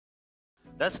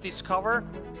Let's discover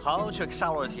how to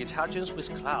accelerate intelligence with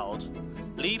cloud,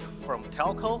 leap from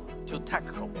telco to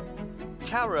Techco.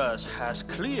 Carriers has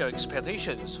clear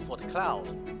expectations for the cloud.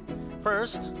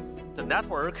 First, the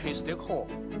network is their core.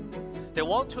 They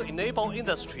want to enable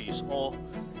industries or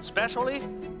especially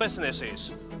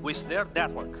businesses with their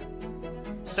network.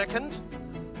 Second,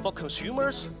 for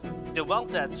consumers, they want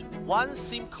that one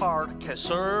SIM card can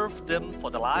serve them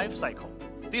for the life cycle.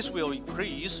 This will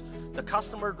increase the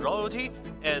customer loyalty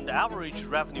and average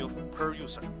revenue per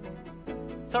user.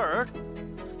 Third,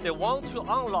 they want to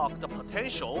unlock the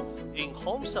potential in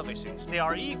home services. They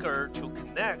are eager to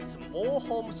connect more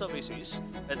home services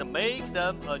and make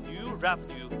them a new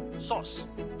revenue source.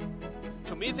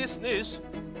 To meet this needs,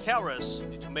 carriers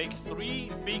need to make 3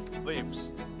 big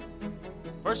waves.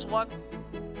 First one,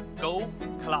 go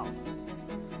cloud.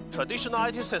 Traditional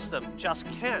IT system just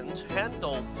can't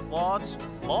handle what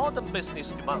modern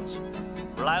business demands: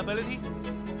 reliability,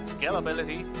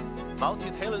 scalability,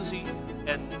 multi-tenancy,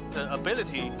 and the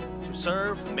ability to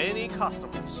serve many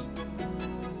customers.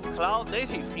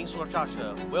 Cloud-native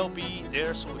infrastructure will be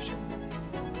their solution.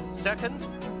 Second,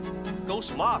 go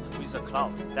smart with the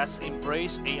cloud. Let's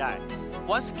embrace AI.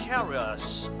 Once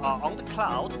carriers are on the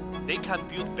cloud, they can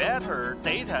build better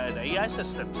data and AI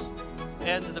systems.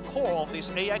 And the core of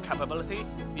this AI capability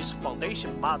is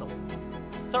foundation model.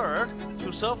 Third,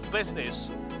 to serve business,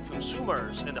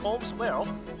 consumers, and homes well,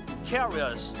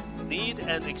 carriers need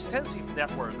an extensive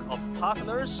network of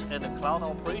partners and cloud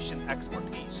operation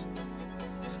expertise.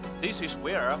 This is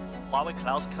where Huawei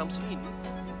Cloud comes in.